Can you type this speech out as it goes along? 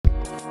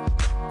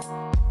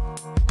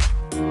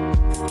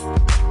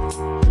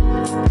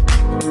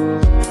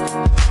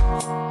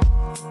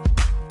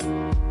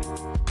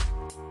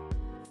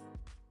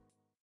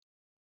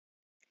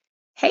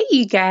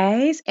you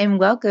guys, and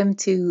welcome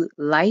to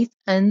Life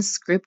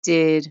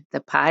Unscripted, the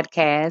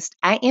podcast.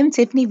 I am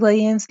Tiffany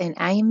Williams, and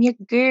I am your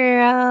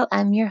girl.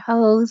 I'm your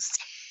host.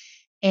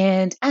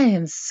 And I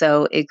am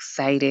so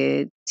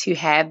excited to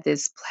have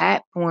this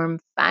platform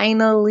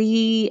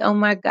finally. Oh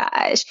my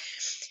gosh.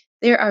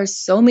 There are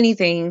so many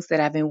things that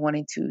I've been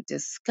wanting to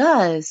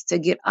discuss, to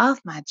get off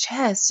my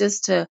chest,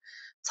 just to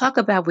talk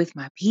about with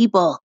my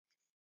people.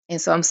 And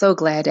so I'm so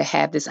glad to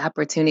have this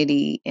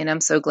opportunity, and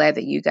I'm so glad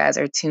that you guys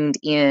are tuned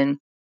in.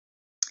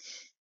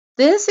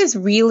 This is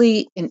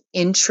really an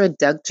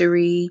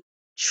introductory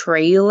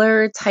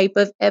trailer type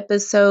of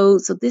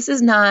episode. So, this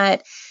is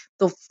not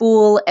the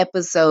full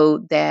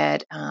episode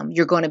that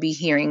you're going to be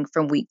hearing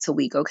from week to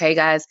week. Okay,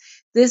 guys?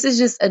 This is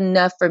just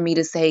enough for me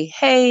to say,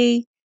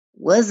 hey,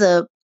 what's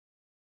up?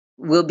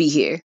 We'll be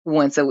here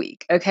once a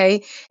week.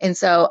 Okay. And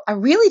so, I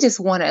really just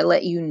want to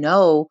let you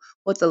know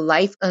what the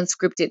Life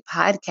Unscripted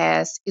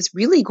podcast is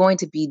really going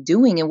to be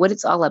doing and what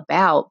it's all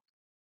about.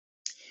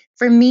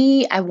 For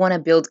me, I want to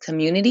build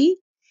community.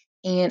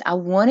 And I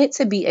want it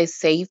to be a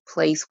safe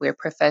place where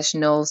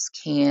professionals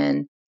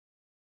can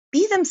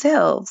be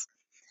themselves.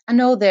 I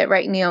know that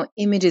right now,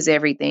 image is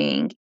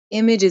everything.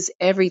 Image is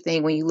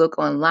everything when you look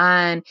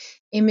online.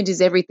 Image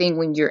is everything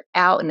when you're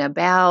out and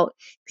about.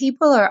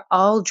 People are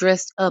all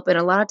dressed up, and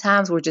a lot of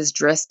times we're just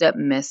dressed up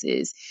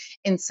messes.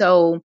 And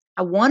so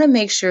I want to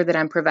make sure that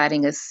I'm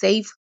providing a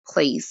safe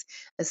place,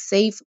 a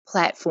safe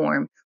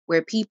platform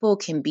where people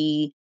can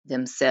be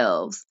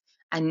themselves.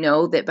 I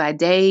know that by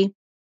day,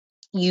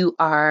 you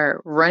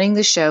are running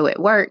the show at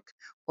work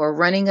or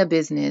running a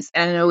business.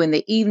 And I know in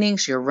the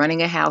evenings you're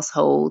running a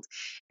household.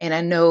 And I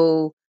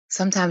know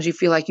sometimes you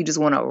feel like you just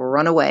want to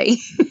run away.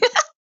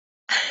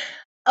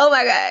 Oh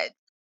my God.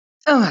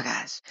 Oh my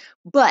gosh.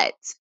 But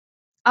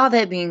all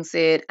that being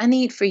said, I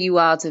need for you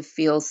all to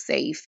feel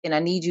safe and I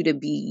need you to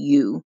be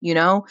you?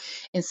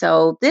 And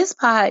so this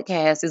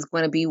podcast is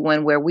going to be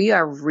one where we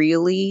are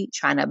really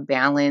trying to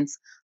balance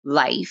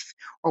life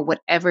or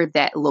whatever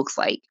that looks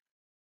like.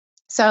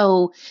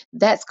 So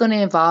that's going to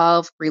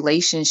involve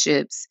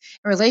relationships.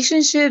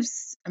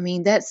 Relationships, I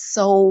mean, that's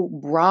so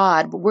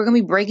broad, but we're going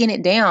to be breaking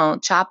it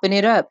down, chopping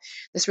it up.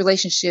 This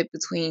relationship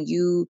between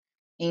you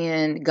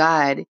and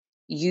God,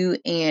 you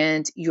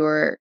and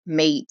your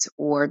mate,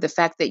 or the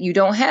fact that you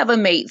don't have a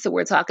mate. So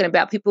we're talking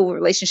about people with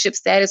relationship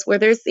status where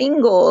they're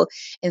single,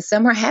 and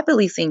some are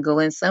happily single,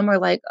 and some are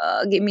like,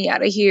 get me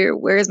out of here.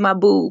 Where's my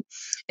boo?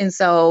 And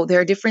so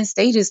there are different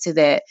stages to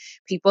that.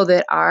 People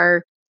that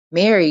are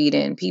married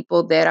and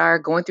people that are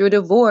going through a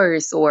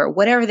divorce or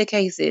whatever the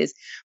case is.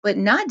 But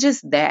not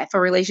just that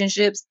for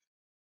relationships,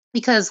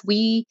 because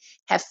we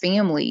have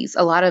families,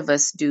 a lot of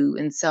us do.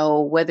 And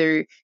so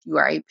whether you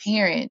are a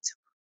parent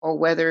or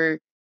whether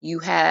you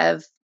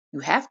have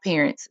you have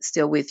parents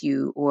still with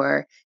you,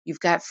 or you've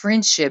got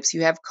friendships,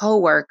 you have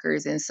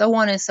coworkers, and so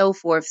on and so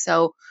forth.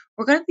 So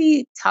we're going to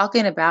be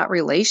talking about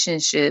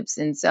relationships,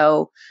 and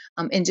so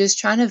and just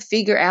trying to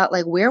figure out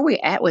like where we're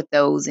at with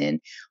those, and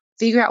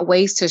figure out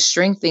ways to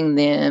strengthen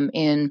them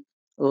and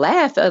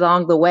laugh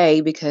along the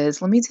way.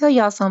 Because let me tell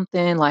y'all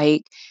something,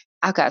 like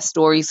I got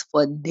stories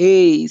for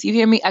days. You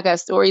hear me? I got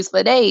stories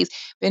for days.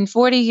 Been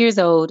 40 years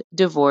old,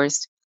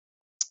 divorced,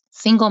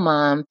 single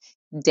mom,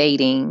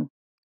 dating.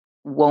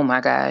 Whoa, my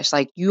gosh.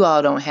 Like, you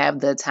all don't have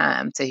the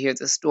time to hear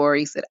the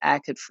stories that I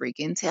could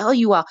freaking tell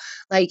you all.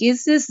 Like,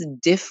 it's just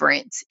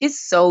different.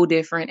 It's so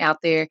different out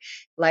there,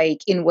 like,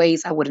 in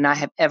ways I would not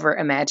have ever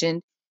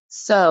imagined.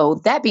 So,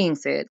 that being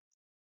said,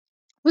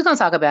 we're going to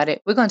talk about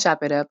it. We're going to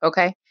chop it up,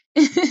 okay?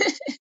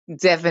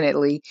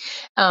 Definitely.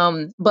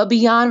 But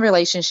beyond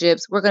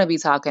relationships, we're going to be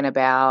talking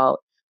about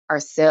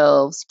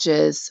ourselves,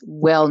 just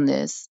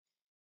wellness,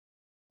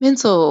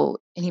 mental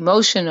and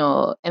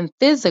emotional and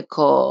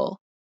physical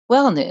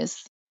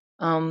wellness.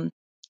 Um,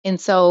 and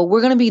so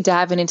we're going to be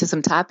diving into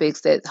some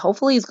topics that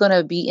hopefully is going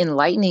to be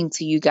enlightening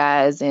to you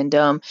guys, and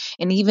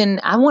even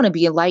I want to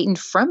be enlightened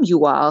from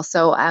you all.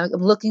 So I'm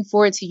looking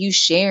forward to you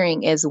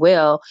sharing as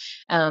well.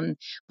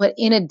 But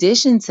in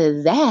addition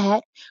to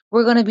that,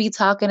 we're going to be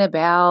talking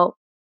about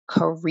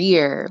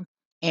career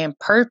and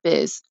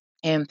purpose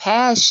and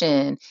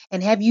passion.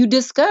 And have you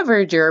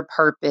discovered your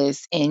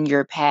purpose and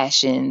your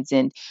passions?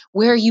 And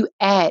where are you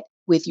at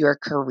with your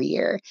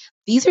career?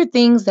 These are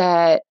things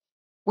that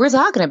we're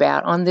talking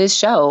about on this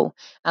show.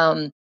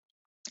 Um,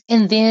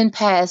 and then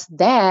past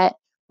that,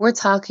 we're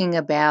talking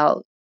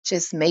about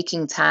just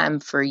making time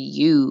for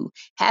you,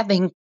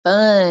 having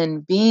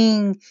fun,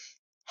 being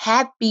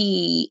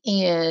happy,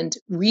 and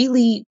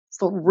really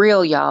for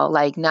real, y'all,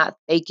 like not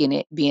faking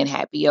it, being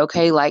happy,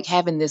 okay? Like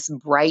having this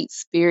bright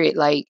spirit,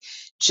 like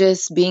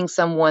just being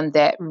someone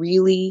that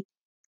really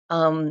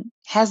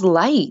has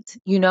light,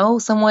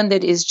 someone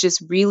that is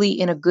just really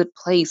in a good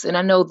place. And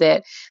I know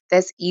that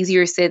that's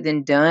easier said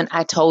than done.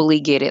 I totally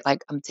get it.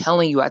 Like, I'm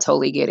telling you, I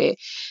totally get it.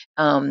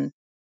 Um,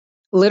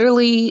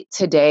 Literally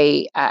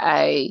today,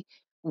 I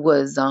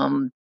was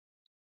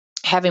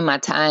having my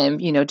time,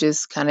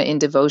 just kind of in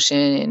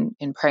devotion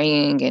and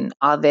praying and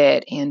all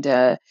that. And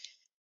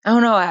I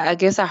don't know, I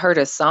guess I heard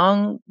a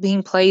song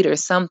being played or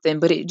something,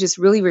 but it just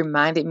really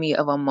reminded me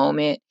of a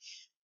moment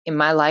in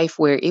my life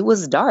where it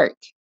was dark.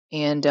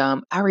 And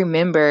I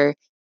remember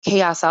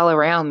chaos all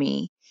around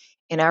me.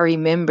 And I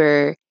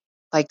remember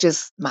like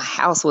just my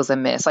house was a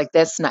mess. Like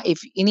that's not, if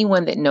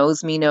anyone that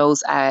knows me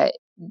knows I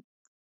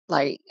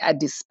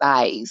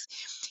despise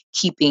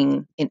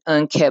keeping an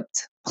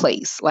unkept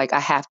place. Like I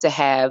have to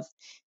have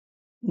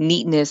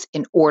neatness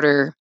and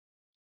order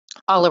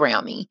all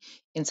around me.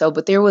 And so,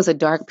 but there was a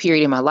dark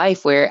period in my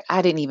life where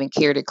I didn't even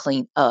care to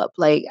clean up.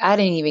 Like I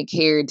didn't even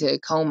care to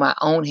comb my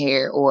own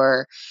hair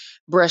or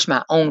brush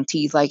my own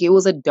teeth. Like it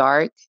was a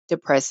dark,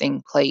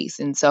 depressing place.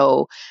 And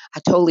so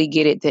I totally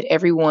get it that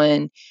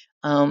everyone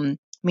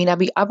may not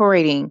be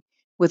operating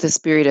with a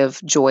spirit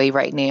of joy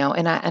right now.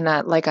 And I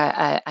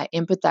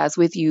empathize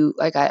with you.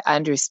 Like I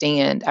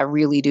understand. I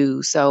really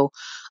do. So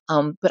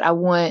but I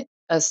want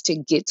us to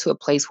get to a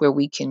place where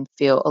we can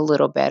feel a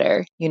little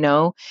better,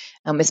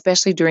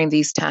 especially during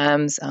these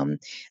times.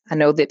 I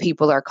know that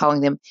people are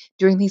calling them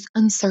during these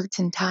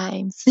uncertain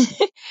times.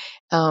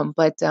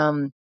 But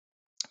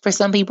for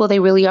some people, they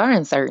really are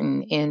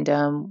uncertain. And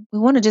we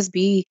want to just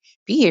be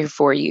here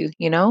for you.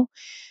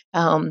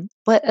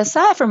 But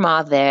aside from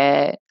all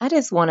that, I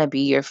just want to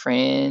be your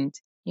friend.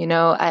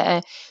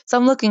 So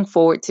I'm looking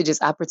forward to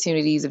just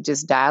opportunities of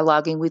just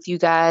dialoguing with you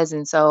guys.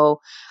 And so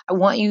I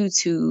want you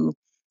to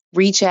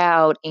reach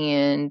out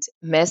and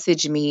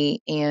message me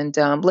and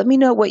let me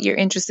know what you're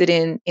interested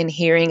in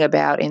hearing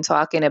about and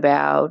talking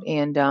about.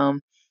 And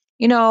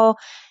you know,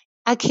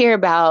 I care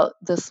about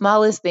the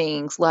smallest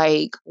things,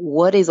 like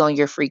what is on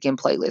your freaking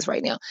playlist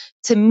right now.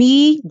 To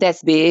me,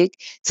 that's big.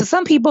 To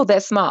some people,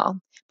 that's small.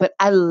 But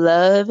I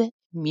love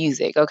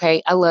music,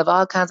 okay? I love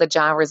all kinds of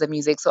genres of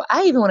music. So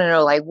I even want to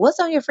know, like, what's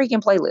on your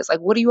freaking playlist? Like,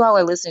 what are you all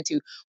are listening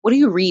to? What are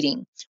you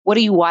reading? What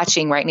are you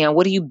watching right now?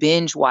 What are you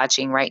binge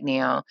watching right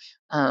now?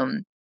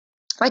 Um,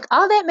 like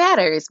all that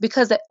matters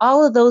because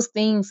all of those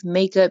things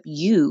make up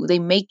you. They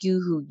make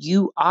you who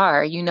you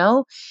are.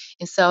 And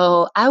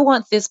so I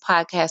want this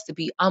podcast to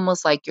be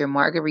almost like your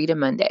Margarita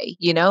Monday.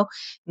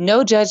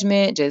 No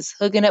judgment, just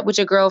hooking up with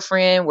your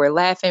girlfriend. We're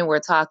laughing, we're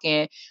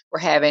talking, we're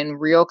having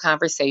real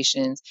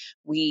conversations.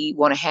 We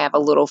want to have a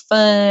little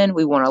fun.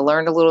 We want to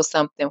learn a little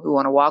something. We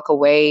want to walk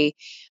away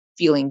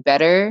feeling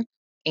better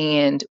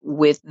and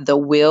with the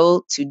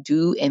will to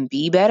do and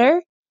be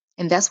better.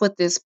 And that's what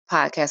this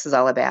podcast is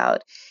all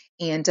about.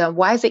 And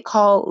why is it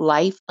called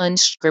Life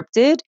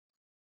Unscripted?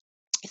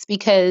 It's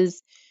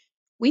because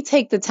we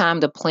take the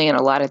time to plan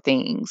a lot of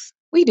things.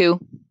 We do.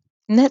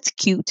 And that's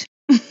cute.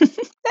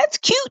 That's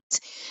cute.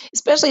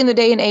 Especially in the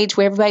day and age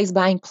where everybody's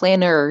buying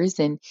planners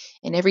and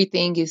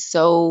everything is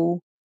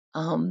so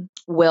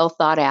well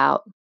thought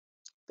out.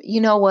 But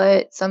you know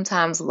what?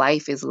 Sometimes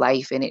life is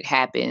life and it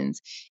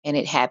happens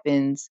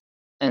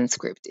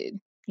unscripted,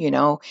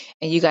 and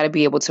you got to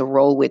be able to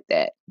roll with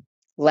that,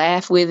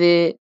 laugh with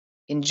it,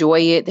 enjoy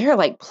it. There are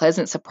like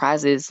pleasant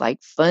surprises,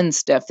 like fun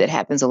stuff that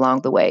happens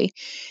along the way.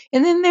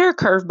 And then there are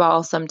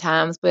curveballs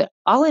sometimes, but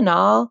all in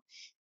all,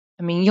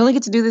 I mean, you only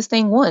get to do this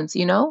thing once.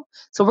 So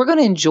we're going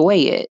to enjoy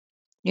it.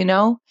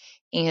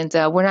 And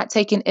we're not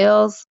taking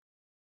L's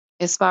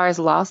as far as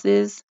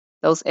losses.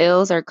 Those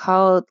L's are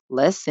called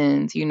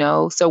lessons.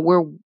 So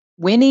we're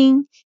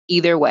winning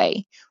either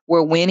way.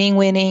 We're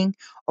winning,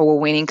 or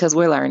we're winning because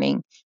we're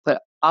learning.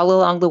 But all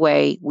along the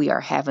way, we are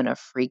having a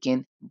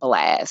freaking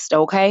blast.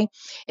 Okay.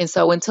 And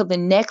so until the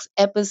next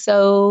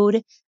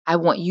episode, I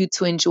want you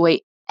to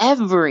enjoy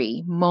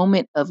every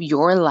moment of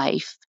your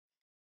life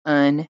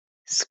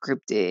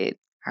unscripted.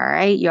 All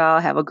right, y'all.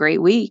 Have a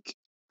great week.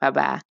 Bye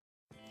bye.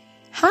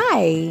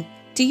 Hi.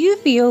 Do you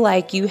feel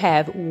like you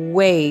have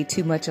way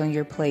too much on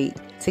your plate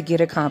to get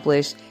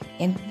accomplished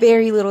and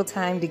very little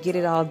time to get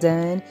it all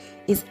done?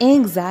 Is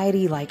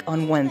anxiety like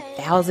on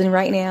 1,000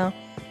 right now?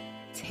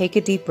 Take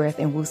a deep breath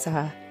and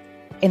woosah,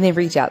 and then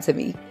reach out to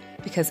me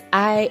because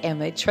I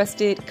am a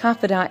trusted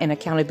confidant and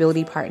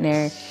accountability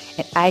partner,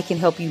 and I can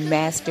help you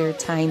master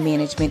time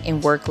management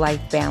and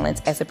work-life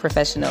balance as a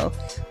professional.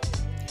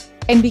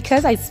 And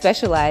because I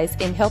specialize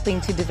in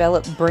helping to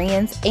develop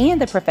brands and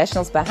the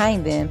professionals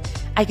behind them,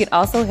 I could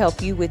also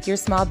help you with your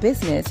small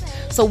business.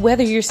 So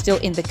whether you're still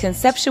in the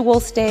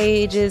conceptual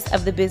stages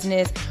of the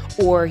business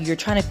or you're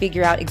trying to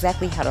figure out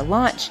exactly how to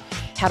launch,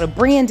 how to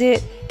brand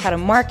it, how to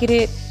market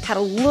it, how to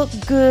look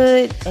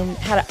good, and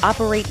how to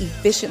operate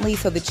efficiently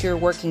so that you're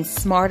working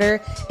smarter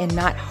and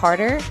not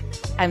harder,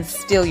 I'm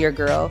still your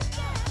girl.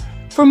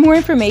 For more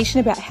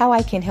information about how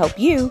I can help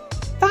you,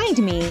 find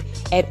me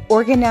at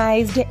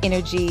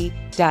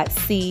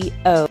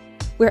organizedenergy.co,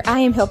 where I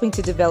am helping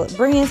to develop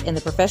brands and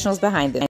the professionals behind them.